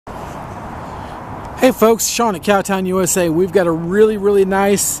Hey folks, Sean at Cowtown USA. We've got a really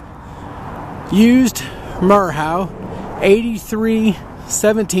nice used Merhow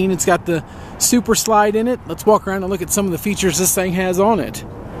 8317. It's got the super slide in it. Let's walk around and look at some of the features this thing has on it.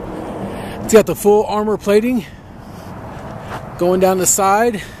 It's got the full armor plating going down the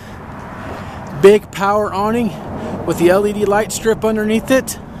side, big power awning with the LED light strip underneath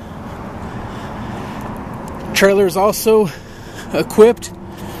it. Trailer is also equipped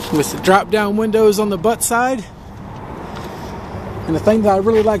with drop-down windows on the butt side. And the thing that I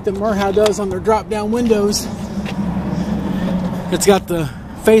really like that Merhow does on their drop-down windows, it's got the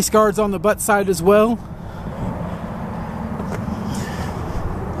face guards on the butt side as well.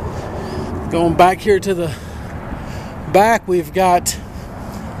 Going back here to the back, we've got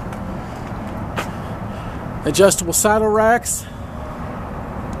adjustable saddle racks,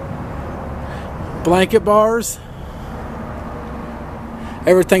 blanket bars.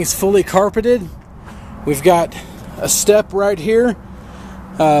 Everything's fully carpeted. We've got a step right here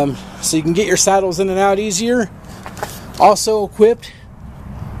so you can get your saddles in and out easier. Also equipped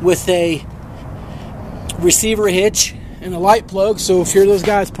with a receiver hitch and a light plug, so if you're those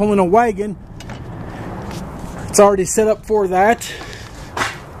guys pulling a wagon, it's already set up for that.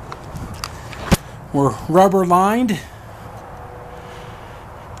 We're rubber lined,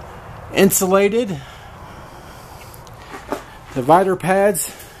 insulated. The Divider pads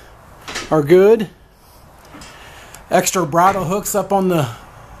are good. Extra bridle hooks up on the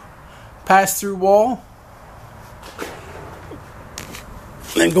pass-through wall.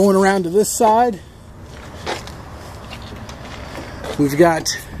 Then going around to this side, we've got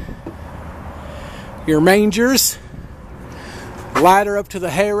your mangers, ladder up to the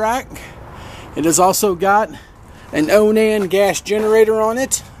hay rack. It has also got an Onan gas generator on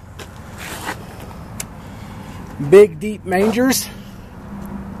it. Big deep mangers.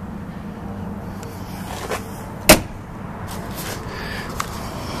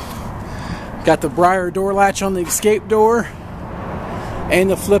 Got the briar door latch on the escape door and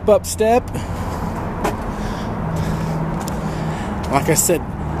the flip up step. Like I said,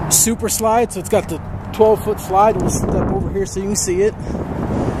 super slide, so it's got the 12-foot slide. We'll step over here so you can see it.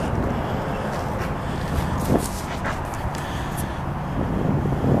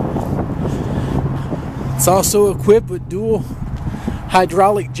 It's also equipped with dual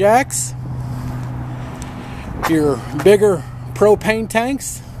hydraulic jacks, your bigger propane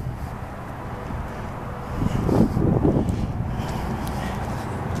tanks,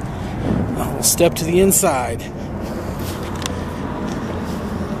 we'll step to the inside.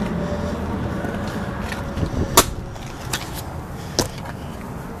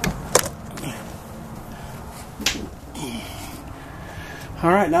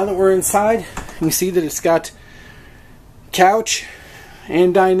 Alright, now that we're inside, you can see that it's got couch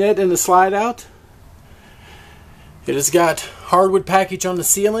and dinette in the slide out. It has got hardwood package on the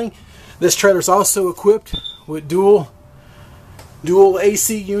ceiling. This trailer is also equipped with dual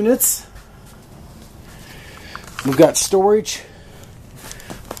AC units. We've got storage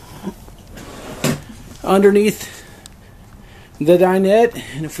underneath the dinette,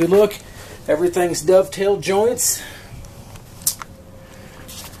 and if we look, everything's dovetail joints.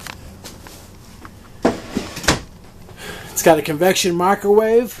 It's got a convection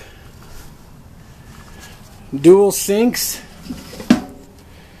microwave, dual sinks,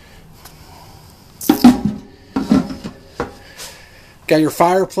 got your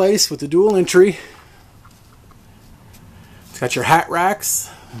fireplace with the dual entry. It's got your hat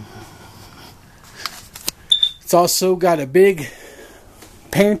racks. It's also got a big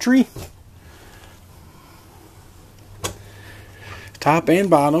pantry, top and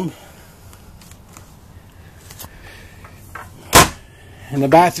bottom. In the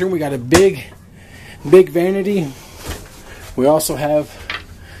bathroom, we got a big vanity. We also have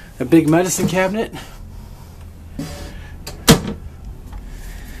a big medicine cabinet.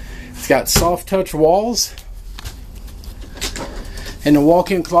 It's got soft touch walls. In the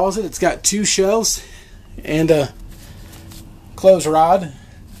walk-in closet, it's got 2 shelves and a clothes rod,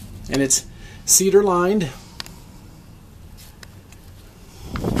 and it's cedar lined.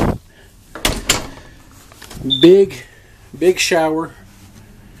 Big shower.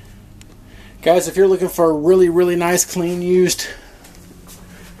 Guys, if you're looking for a really nice, clean, used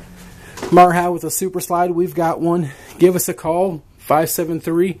Merhow with a super slide, we've got one. Give us a call,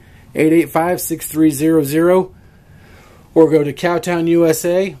 573-885-6300, or go to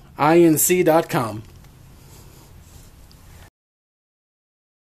CowtownUSA Inc.com.